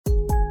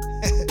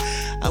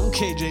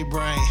KJ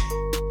Bryant.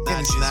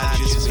 It's not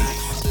just me.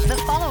 The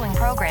following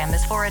program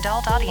is for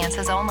adult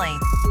audiences only.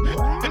 This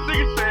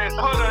nigga said,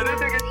 hold on, this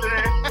nigga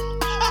said.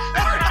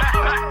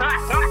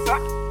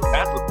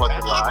 That's a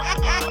fucking lie.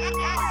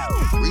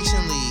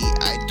 Recently,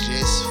 I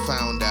just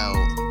found out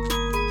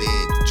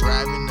that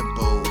driving the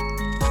boat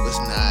was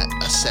not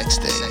a sex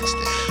thing.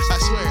 I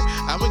swear,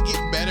 I'm gonna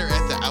get better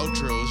at the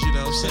outros, you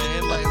know what I'm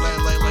saying? Like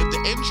the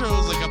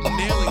intros, like I'm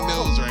nailing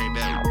those right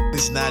now.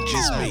 It's not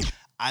just me.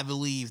 I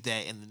believe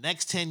that in the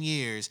next 10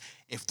 years,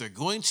 if they're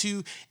going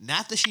to,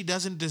 not that she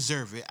doesn't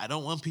deserve it, I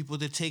don't want people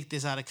to take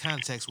this out of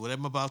context, what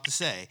I'm about to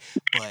say,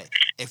 but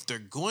if they're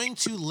going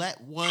to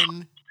let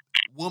one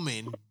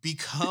woman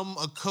become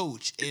a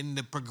coach in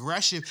the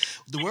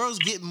world's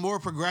getting more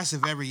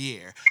progressive every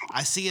year.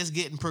 I see us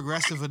getting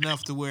progressive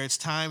enough to where it's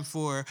time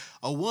for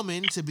a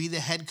woman to be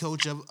the head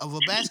coach of a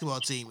basketball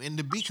team. And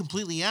to be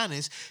completely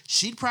honest,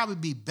 she'd probably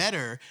be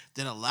better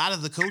than a lot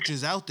of the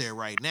coaches out there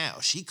right now.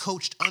 She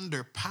coached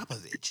under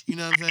Popovich. You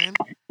know what I'm saying?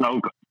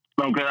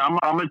 Okay. I'm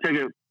going to take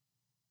it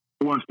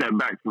one step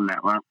back from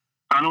that, right?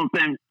 I don't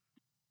think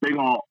they're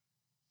going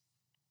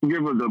to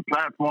give her the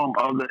platform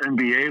of the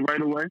NBA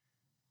right away.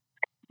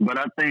 But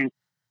I think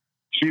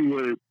she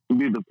would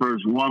be the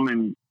first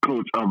woman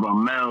coach of a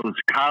male's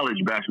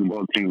college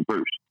basketball team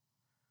first.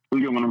 You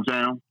get what I'm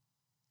saying?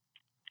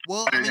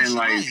 Well, I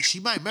mean, she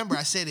might. Remember,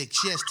 I said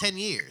she has 10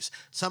 years.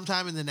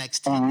 Sometime in the next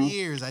 10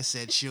 years, I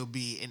said she'll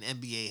be an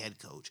NBA head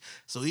coach.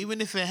 So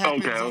even if it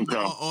happens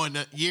on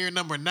year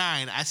number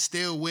 9, I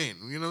still win.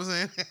 You know what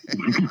I'm saying?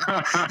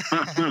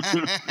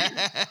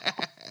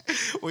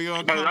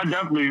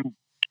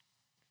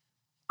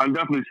 I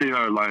definitely see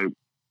her like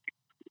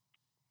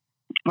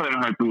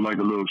putting her through like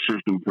a little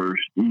system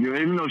first.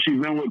 Even though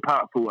she's been with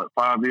Pop for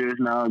 5 years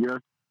now, I guess.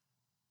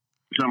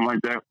 Something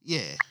like that.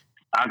 Yeah.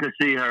 I could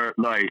see her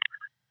like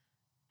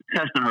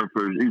testing her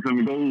first. You feel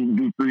me? Go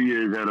do 3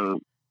 years at a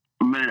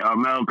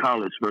male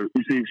college first.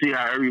 You see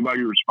how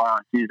everybody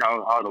responds. See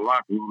how the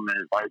locker room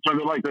is. Like sort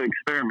of like the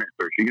experiment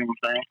first. You get what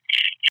I'm saying?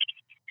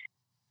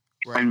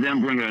 Right. And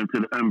then bring her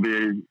into the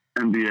NBA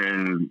and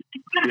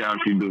see how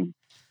she do.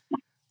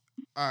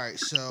 All right,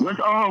 so let's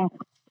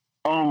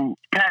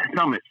Pat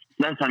Summit.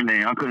 That's her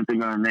name. I couldn't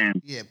think of her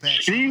name. Yeah, Pat.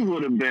 She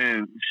would have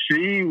been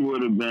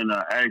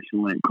an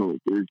excellent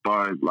coach as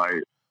far as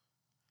like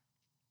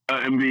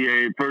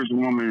an first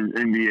woman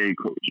NBA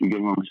coach. You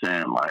get what I'm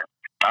saying? Like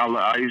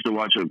I used to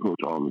watch her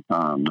coach all the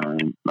time,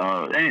 man.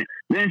 And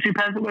then she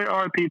passed away.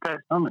 R.I.P. Pat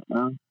Summit,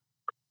 man.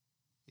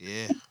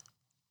 Yeah.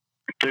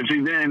 If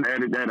she didn't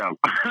edit that out.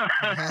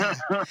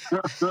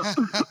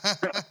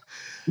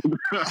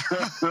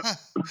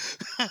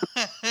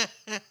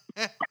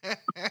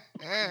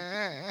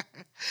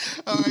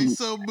 All right,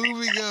 so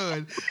moving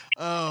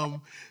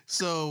on.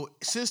 So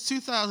since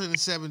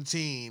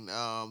 2017, the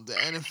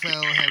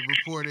NFL had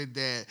reported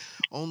that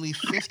only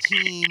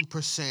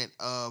 15%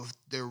 of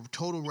their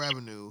total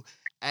revenue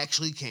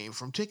actually came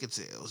from ticket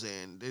sales,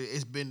 and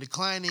it's been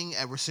declining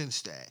ever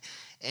since that.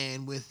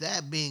 And with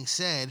that being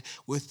said,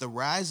 with the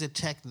rise of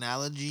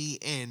technology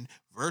and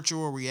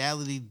virtual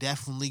reality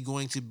definitely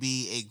going to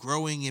be a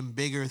growing and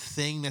bigger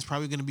thing, that's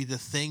probably going to be the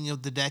thing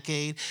of the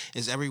decade,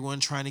 is everyone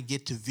trying to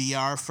get to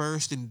VR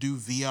first and do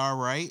VR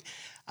right.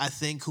 I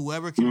think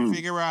whoever can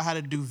figure out how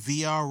to do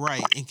VR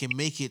right and can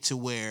make it to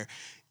where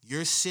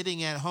you're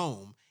sitting at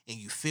home and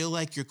you feel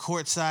like you're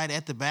courtside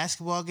at the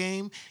basketball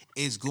game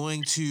is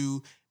going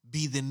to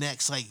be the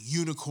next like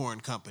unicorn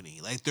company.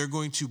 Like they're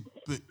going to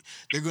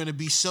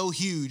be so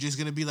huge. It's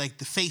going to be like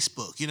the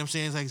Facebook. You know what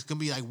I'm saying? It's going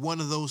to be like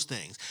one of those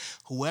things.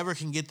 Whoever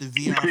can get the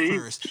VR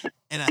first.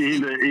 And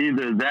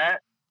either that,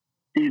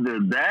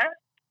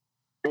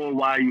 or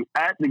while you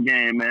at the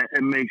game, man,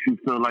 it makes you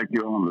feel like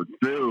you're on the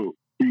field.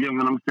 You get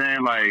what I'm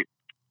saying? Like,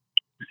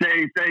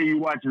 say you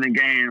watching a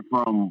game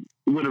from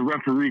with a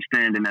referee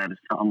standing at it,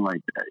 something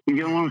like that. You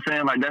get what I'm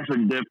saying? Like that's a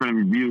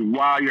different view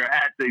while you're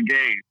at the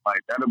game.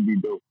 Like that'll be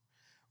dope.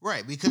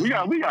 Right, because we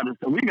got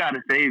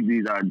to save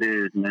these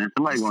ideas, man.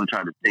 Somebody's gonna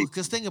try to take.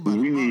 Because think about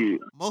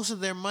it, most of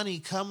their money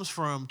comes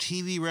from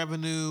TV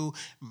revenue,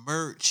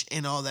 merch,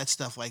 and all that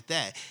stuff like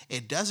that.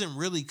 It doesn't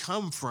really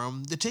come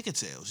from the ticket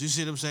sales. You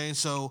see what I'm saying?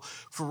 So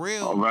for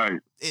real, all right,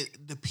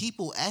 the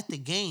people at the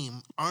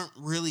game aren't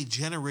really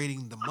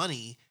generating the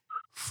money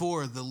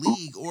for the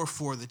league or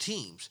for the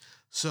teams.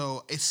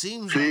 So it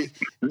seems like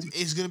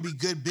it's going to be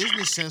good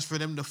business sense for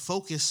them to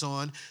focus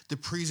on the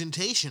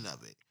presentation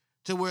of it.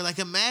 To where, like,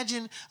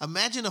 imagine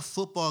a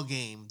football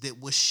game that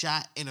was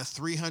shot in a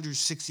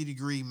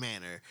 360-degree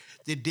manner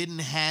that didn't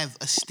have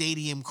a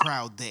stadium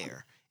crowd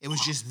there. It was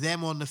just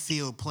them on the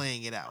field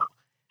playing it out.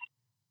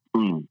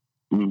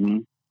 Mm-hmm.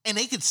 And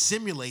they could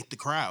simulate the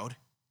crowd.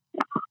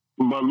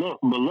 But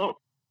look.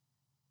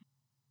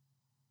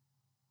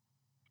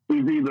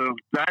 It's either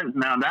that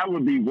now that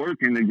would be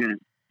working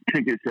against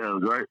ticket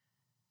sales, right?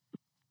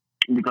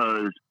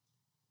 Because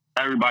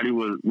everybody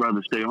would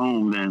rather stay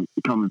home than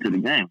come to the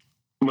game.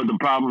 But the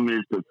problem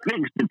is to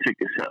fix the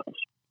ticket sales.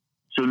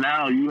 So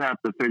now you have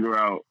to figure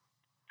out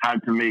how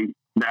to make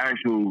the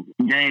actual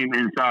game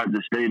inside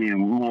the stadium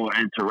more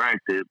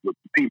interactive with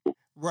the people.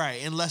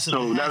 Right, and less of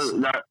So a hassle.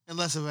 that And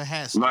less of a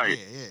hassle. right,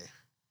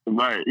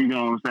 right. You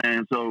know what I'm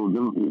saying? So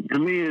to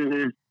me,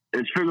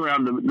 it's figuring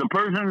out the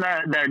person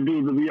that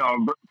do the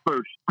VR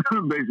first,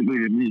 basically,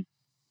 to me.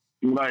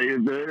 Like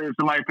if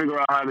somebody figure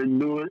out how to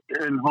do it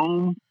in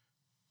home,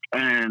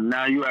 and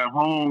now you at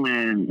home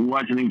and you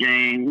watching the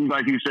game,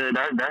 like you said,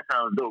 that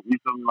sounds dope. You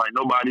feel me? Like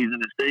nobody's in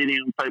the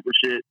stadium type of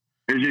shit.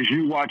 It's just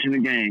you watching the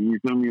game. You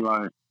feel me?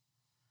 Like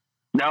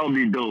that would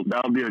be dope.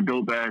 That would be a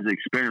dope ass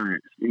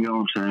experience. You know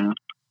what I'm saying?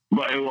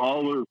 But it will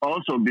always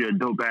also be a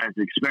dope ass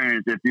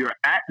experience if you're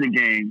at the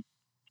game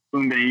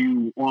and then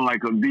you on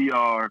like a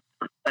VR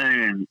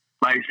and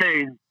like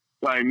say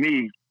like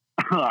me,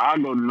 I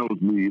go to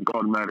nosebleeds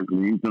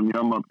automatically. You feel me?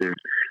 I'm up there.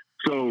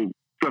 So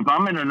if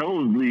I'm in the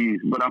nosebleeds,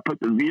 but I put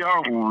the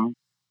VR on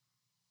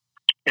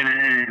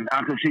and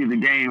I can see the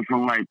game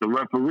from like the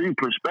referee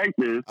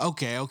perspective.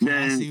 Okay.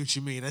 Then, I see what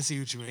you mean.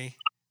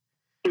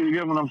 You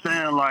get what I'm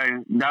saying? Like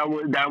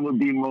that would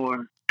be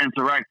more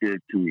interactive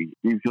to me.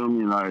 You feel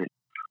me? Like,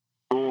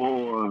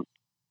 or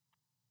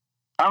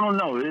I don't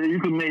know. You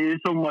can make it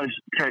so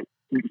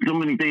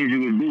many things you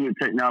can do with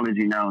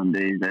technology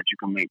nowadays that you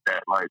can make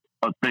that like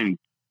a thing.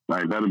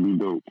 Like that'll be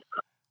dope.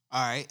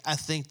 All right. I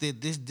think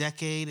that this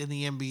decade in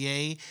the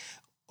NBA,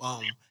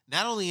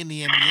 not only in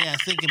the NBA, I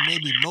think in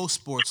maybe most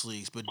sports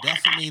leagues, but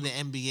definitely the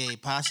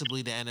NBA,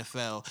 possibly the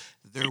NFL,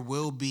 there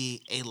will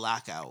be a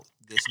lockout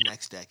this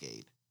next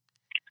decade.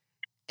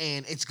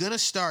 And it's going to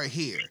start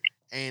here.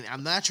 And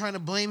I'm not trying to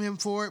blame him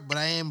for it, but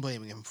I am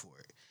blaming him for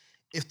it.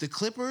 If the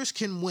Clippers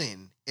can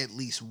win at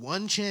least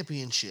one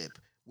championship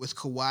with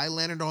Kawhi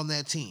Leonard on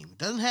that team, it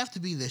doesn't have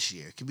to be this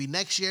year. It could be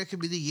next year. It could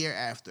be the year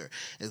after.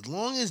 As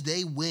long as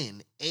they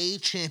win a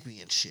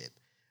championship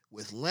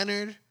with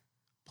Leonard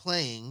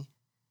playing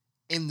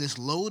in this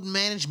load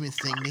management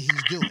thing that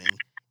he's doing,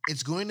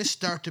 it's going to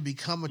start to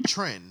become a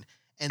trend,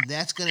 and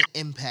that's going to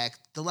impact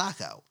the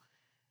lockout.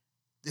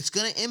 It's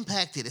going to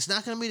impact it. It's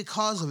not going to be the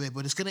cause of it,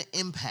 but it's going to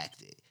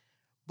impact it.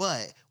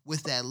 But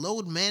with that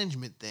load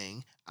management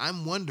thing,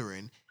 I'm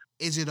wondering,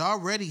 is it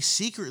already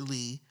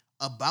secretly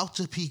about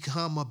to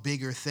become a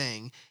bigger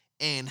thing?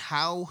 And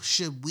how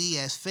should we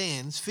as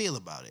fans feel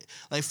about it?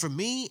 Like for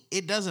me,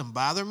 it doesn't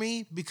bother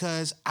me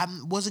because I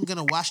wasn't going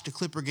to watch the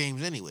Clipper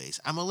games anyways.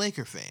 I'm a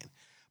Laker fan.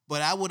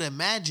 But I would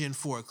imagine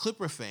for a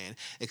Clipper fan,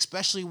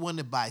 especially one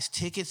that buys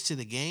tickets to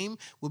the game,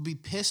 would be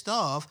pissed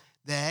off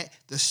that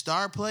the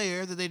star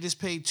player that they just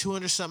paid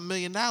 $200-something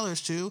million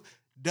to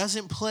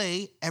doesn't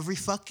play every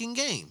fucking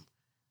game,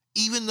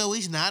 even though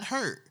he's not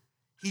hurt.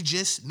 He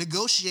just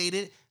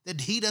negotiated that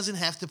he doesn't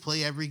have to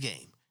play every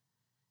game.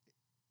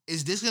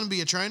 Is this going to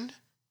be a trend?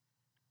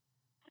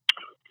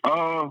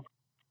 I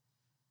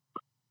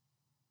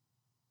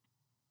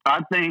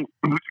think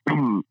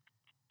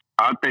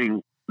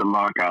the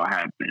lockout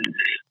happens.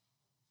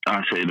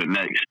 I say the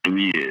next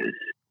 3 years.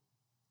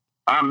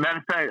 Matter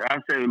of fact, I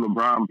say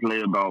LeBron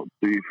play about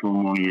 3-4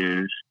 more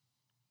years,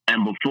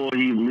 and before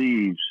he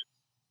leaves,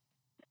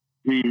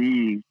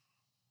 he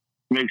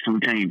makes some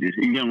changes.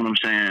 You get what I'm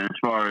saying? As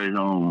far as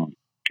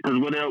because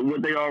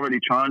what they already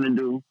trying to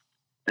do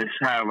is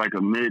have like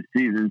a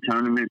mid-season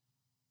tournament,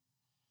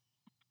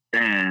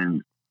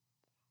 and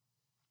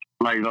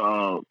like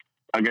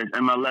I guess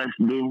MLS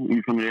do.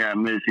 You feel me? They have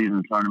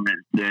mid-season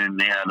tournaments, then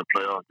they have the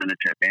playoffs and the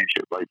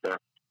championship like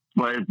that.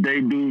 But if they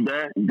do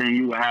that, then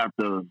you would have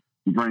to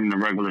bring the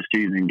regular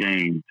season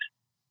games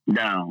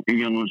down. You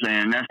get what I'm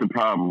saying? That's the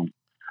problem.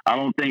 I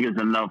don't think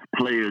it's enough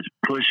players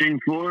pushing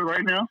for it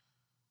right now.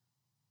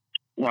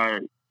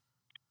 Like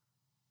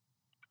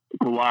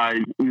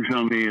Kawhi, you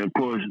feel me? Of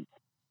course,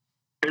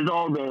 it's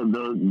all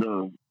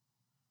the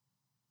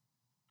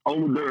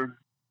older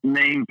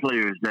name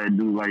players that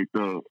do like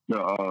the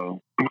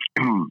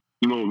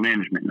load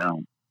management now.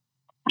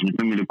 You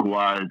feel me? The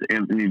Kawhis,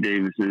 Anthony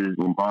Davises,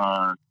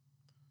 LeBron,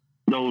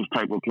 those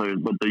type of players.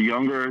 But the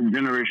younger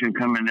generation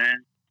coming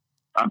in,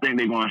 I think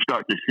they're going to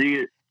start to see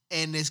it.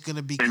 And it's going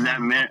to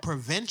become a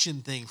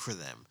prevention thing for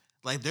them.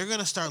 Like, they're going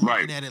to start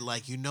looking at it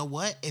like, you know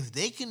what? If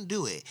they can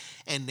do it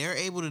and they're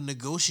able to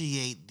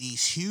negotiate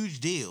these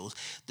huge deals,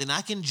 then I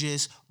can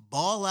just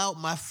ball out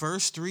my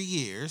first 3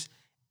 years.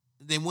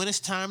 Then when it's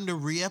time to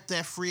re-up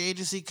that free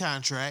agency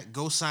contract,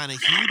 go sign a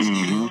huge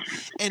deal,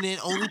 and then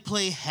only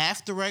play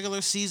half the regular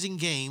season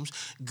games,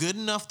 good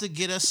enough to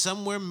get us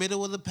somewhere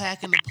middle of the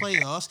pack in the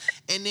playoffs,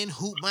 and then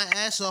hoop my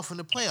ass off in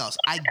the playoffs.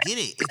 I get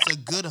it. It's a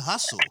good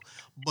hustle.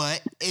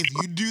 But if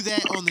you do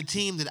that on the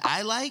team that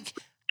I like,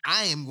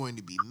 I am going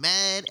to be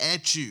mad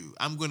at you.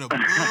 I'm going to boo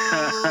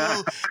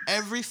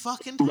every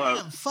fucking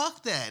time.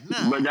 Fuck that.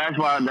 Nah. But that's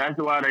why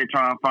they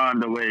try and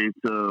find a way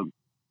to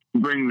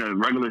bring the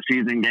regular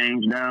season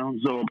games down.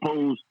 So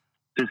opposed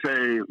to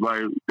say,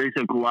 like, they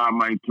said Kawhi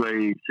might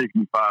play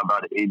 65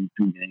 out of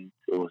 82 games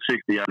or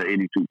 60 out of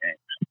 82 games.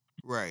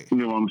 Right. You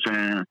know what I'm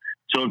saying?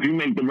 So if you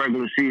make the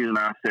regular season,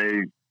 I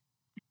say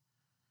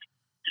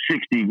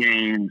 60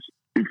 games,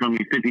 you feel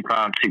me,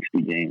 55,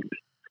 60 games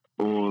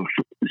or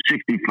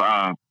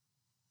 65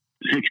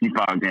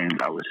 65 games,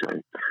 I would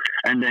say.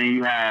 And then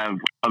you have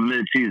a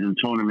mid-season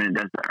tournament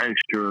that's an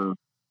extra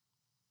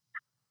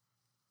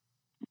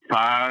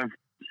 5,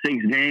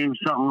 6 games,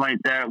 something like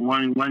that.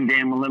 One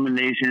game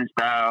elimination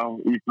style.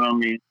 You feel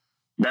me?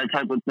 That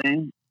type of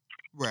thing.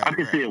 Right. I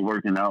can see it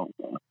working out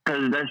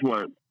because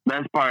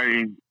that's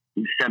probably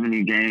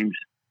 70 games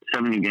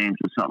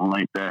or something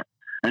like that.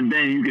 And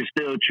then you can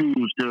still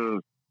choose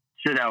to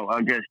sit out,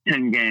 I guess,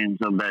 10 games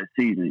of that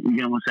season. You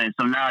get what I'm saying?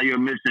 So now you're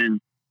missing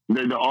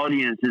the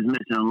audience is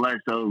missing less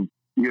of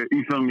your,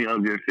 you feel me,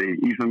 of your fate.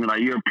 You feel me?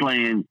 Like you're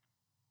playing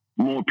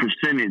more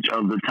percentage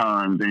of the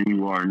time than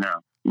you are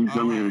now. You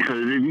feel me?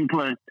 Because if you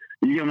play,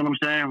 you get what I'm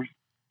saying?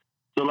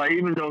 So like,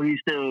 even though he's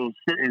still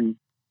sitting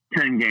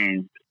 10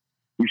 games,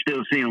 you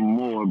still see him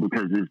more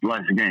because it's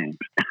less games.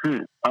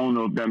 I don't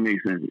know if that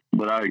makes sense,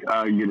 but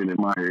I get it in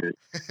my head.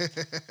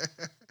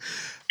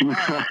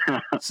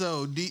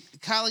 So,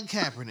 Colin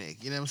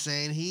Kaepernick, you know what I'm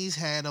saying? He's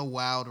had a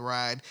wild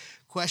ride.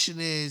 Question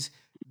is,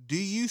 do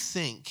you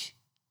think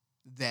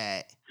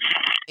that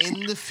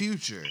in the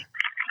future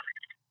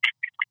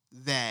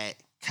that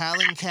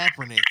Colin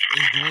Kaepernick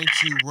is going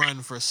to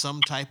run for some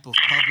type of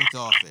public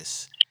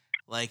office,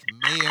 like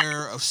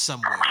mayor of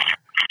somewhere?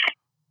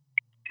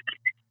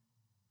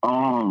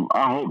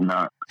 I hope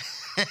not.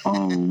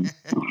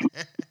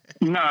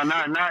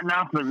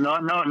 Not for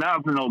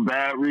no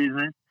bad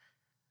reason.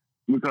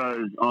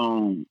 Because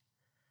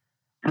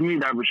to me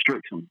that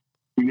restricts him.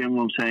 You get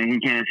what I'm saying? He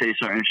can't say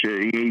certain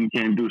shit. He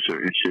can't do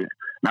certain shit.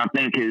 And I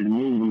think his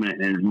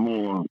movement is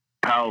more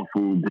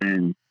powerful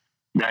than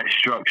that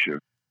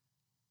structure.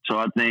 So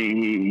I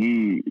think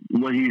he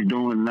what he's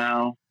doing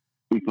now,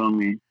 you feel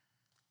me?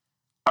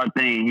 I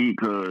think he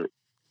could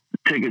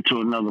take it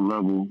to another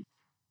level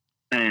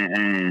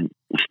and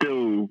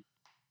still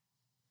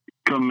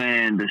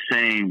command the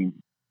same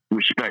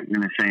respect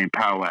and the same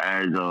power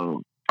as a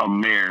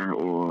mayor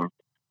or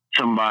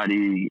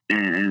somebody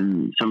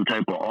in some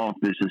type of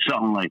office or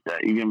something like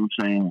that. You get what I'm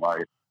saying?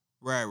 Like,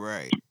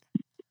 right.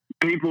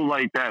 People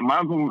like that,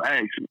 Malcolm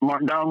X,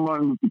 Martin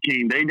Luther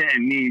King, they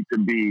didn't need to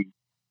be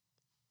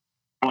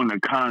on the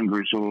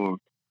Congress or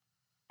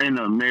in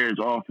the mayor's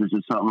office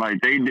or something. Like,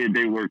 they did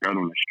their work out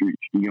on the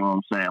streets. You know what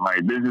I'm saying?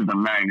 Like, this is the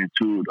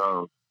magnitude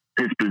of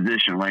his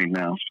position right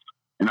now.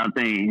 And I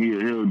think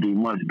he'll do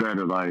much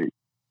better, like,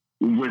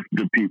 with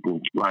the people.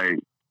 Like,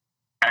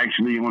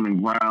 actually on the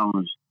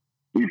grounds,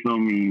 you feel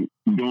me,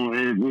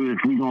 if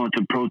we go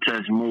into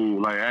protest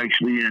mode, like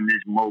actually in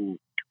this mode,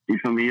 you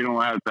feel me, you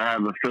don't have to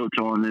have a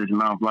filter on this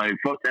mouth, like,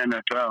 fuck the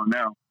NFL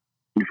now.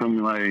 You feel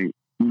me, like,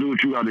 do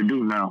what you got to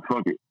do now,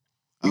 fuck it.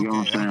 You know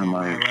what I'm saying?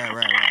 Like,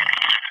 Right.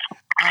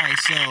 All right,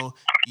 so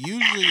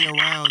usually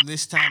around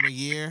this time of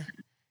year,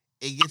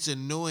 it gets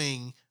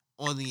annoying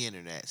on the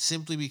internet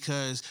simply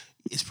because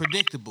it's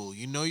predictable.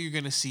 You know you're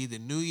going to see the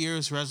New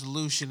Year's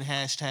resolution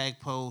hashtag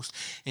post,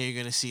 and you're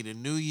going to see the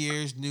New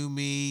Year's new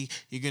me.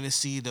 You're going to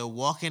see the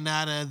walking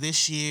out of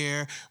this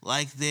year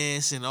like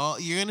this and all.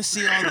 You're going to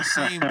see all the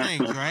same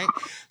things, right?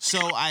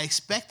 So I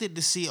expected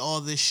to see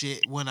all this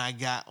shit when I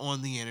got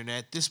on the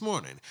internet this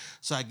morning.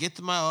 So I get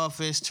to my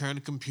office, turn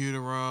the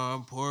computer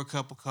on, pour a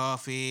cup of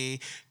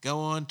coffee, go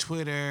on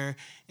Twitter,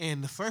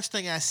 and the first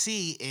thing I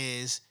see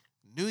is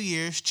New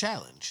Year's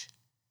challenge.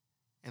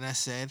 And I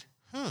said,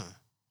 And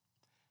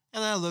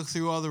I looked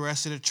through all the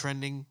rest of the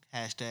trending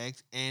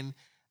hashtags, and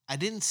I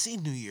didn't see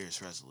New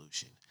Year's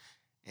resolution.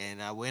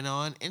 And I went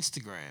on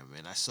Instagram,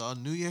 and I saw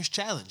New Year's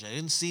challenge. I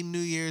didn't see New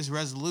Year's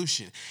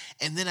resolution.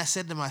 And then I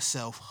said to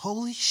myself,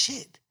 holy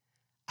shit.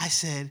 I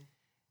said,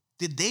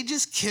 did they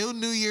just kill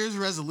New Year's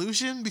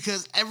resolution?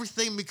 Because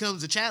everything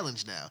becomes a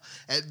challenge now.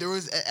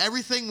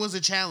 Everything was a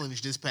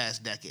challenge this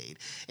past decade.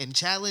 And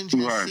challenge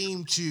has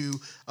seemed to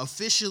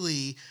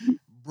officially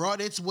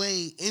brought its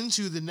way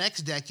into the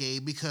next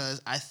decade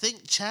because I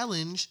think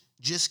challenge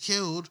just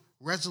killed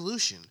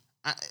resolution.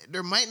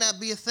 There might not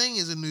be a thing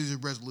as a New Year's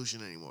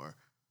resolution anymore,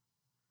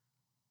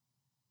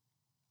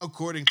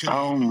 according to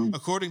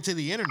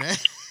the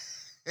internet.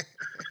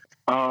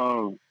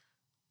 I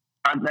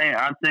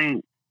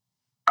think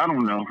I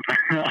don't know.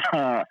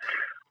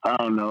 I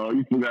don't know.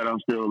 You forgot I'm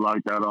still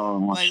locked out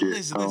on my shit.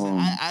 Listen.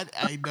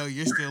 I know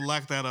you're still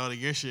locked out on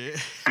your shit.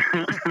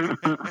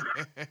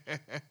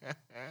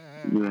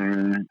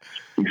 Man.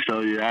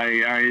 So yeah,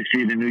 I ain't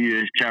see the New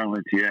Year's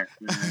challenge yet.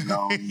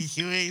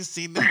 You ain't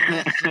seen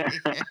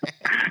that.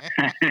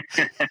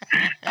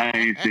 I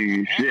ain't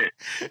seen shit.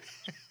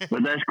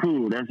 But that's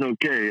cool. That's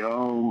okay.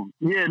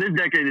 Yeah, this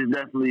decade is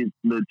definitely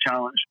the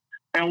challenge.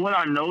 And what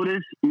I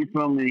noticed, you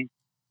feel me,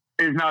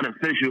 it's not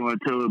official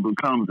until it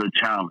becomes a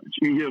challenge.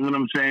 You get what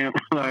I'm saying?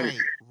 Like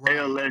right.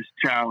 ALS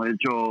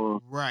challenge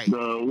or what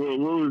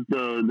was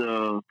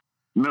the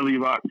Millie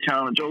Rock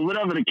challenge or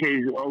whatever the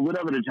case or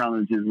whatever the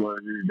challenges was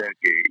in the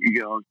decade. You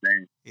get what I'm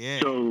saying? Yeah.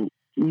 So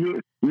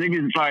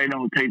niggas probably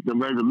don't take the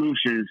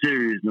resolution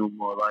serious no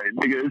more. Like,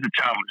 nigga, it's a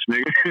challenge,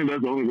 nigga.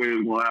 That's the only way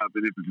it's gonna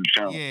happen if it's a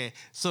challenge. Yeah,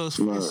 so it's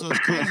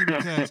crazy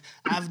because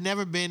I've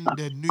never been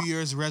the New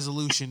Year's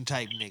resolution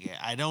type nigga.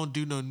 I don't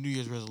do no New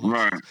Year's resolutions.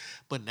 Right.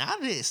 But now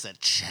that it's a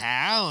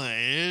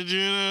challenge, you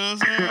know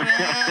what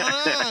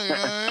I'm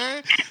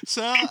saying?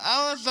 So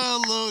I would throw a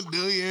little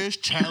New Year's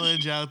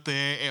challenge out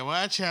there, and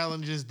my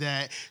challenge is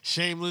that,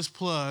 shameless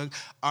plug,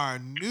 our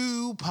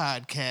new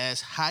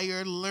podcast,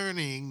 Higher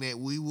Learning, that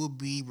we will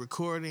be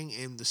recording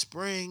in the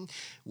spring,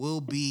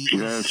 will be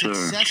as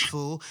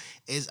successful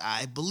as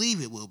I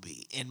believe it will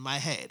be in my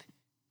head.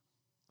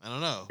 I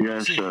don't know.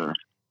 Yes, sir.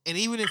 And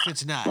even if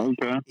it's not, we're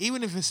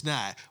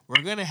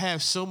going to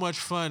have so much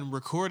fun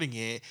recording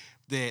it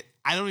that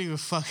I don't even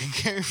fucking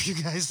care if you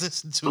guys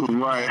listen to it.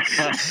 Right.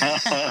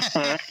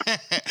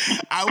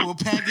 I will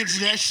package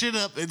that shit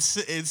up and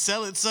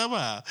sell it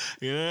somehow.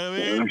 You know what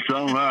I mean?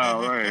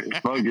 Somehow, right.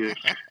 Fuck it.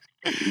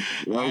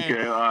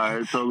 Okay, all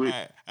right. So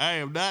I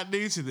am not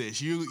new to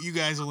this. You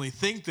guys only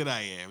think that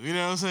I am. You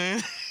know what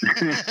I'm saying?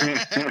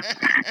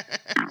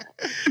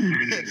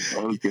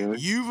 Okay.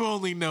 You've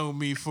only known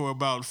me for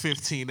about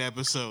 15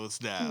 episodes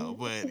now,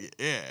 but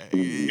yeah,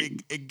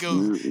 it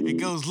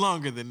goes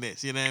longer than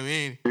this. You know what I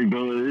mean? It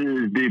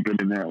is deeper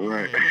than that,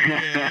 right?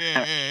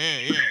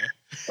 Yeah.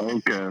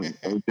 Okay.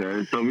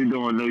 So we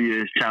doing New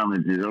Year's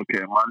challenges.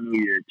 Okay, my New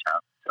Year's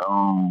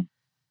challenge.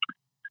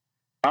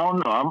 I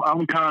don't know.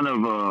 I'm kind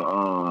of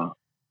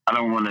I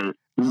don't want to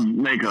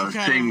make a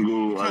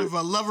single. Kind of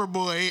a lover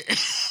boy.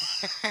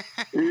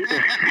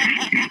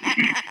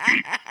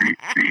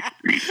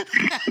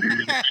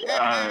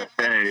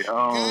 Hey,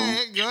 go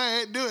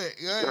ahead, do it.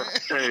 Go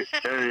ahead.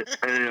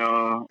 Hey,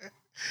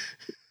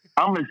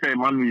 I'm gonna say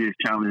my New Year's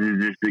challenge is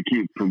just to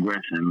keep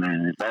progressing,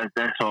 man.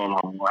 That's all I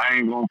want. I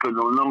ain't gonna put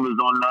no numbers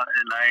on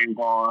nothing. I ain't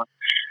gonna.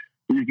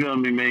 You feel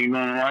me, man?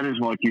 I just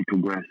want to keep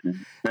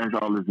progressing. That's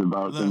all it's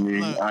about to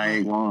me. I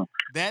ain't going.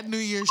 That New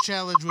Year's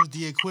challenge was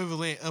the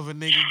equivalent of a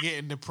nigga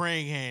getting the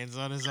praying hands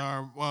on his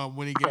arm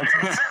when he gets.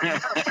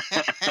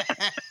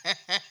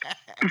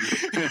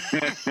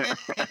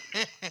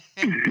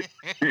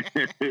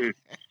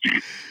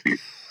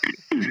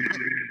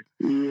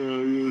 Yeah,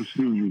 you're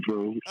stupid,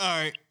 bro. All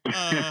right.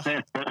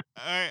 I'm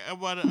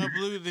about to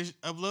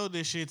upload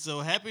this shit. So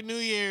happy New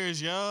Year's,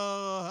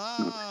 y'all.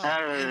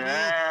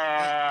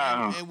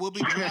 And we'll be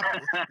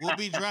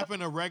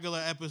dropping a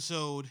regular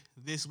episode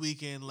this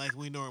weekend like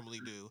we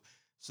normally do.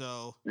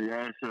 So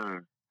yes,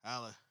 sir.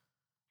 Holla.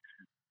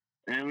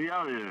 And we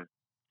out here.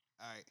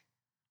 All right.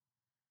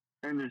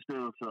 And it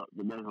still sucks,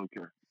 but that's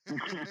okay.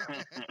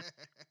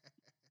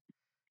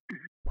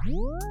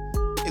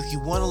 If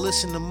you want to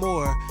listen to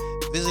more,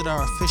 visit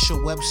our official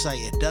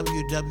website at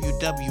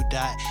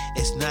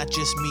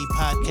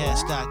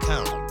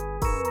www.itsnotjustmepodcast.com.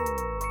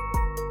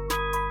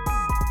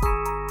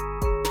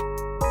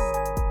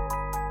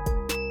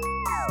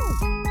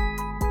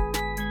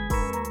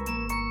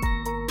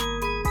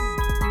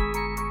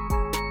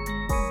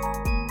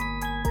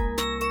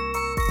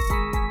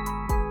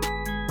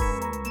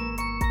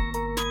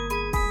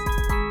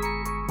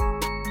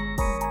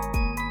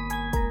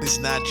 It's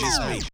not just me.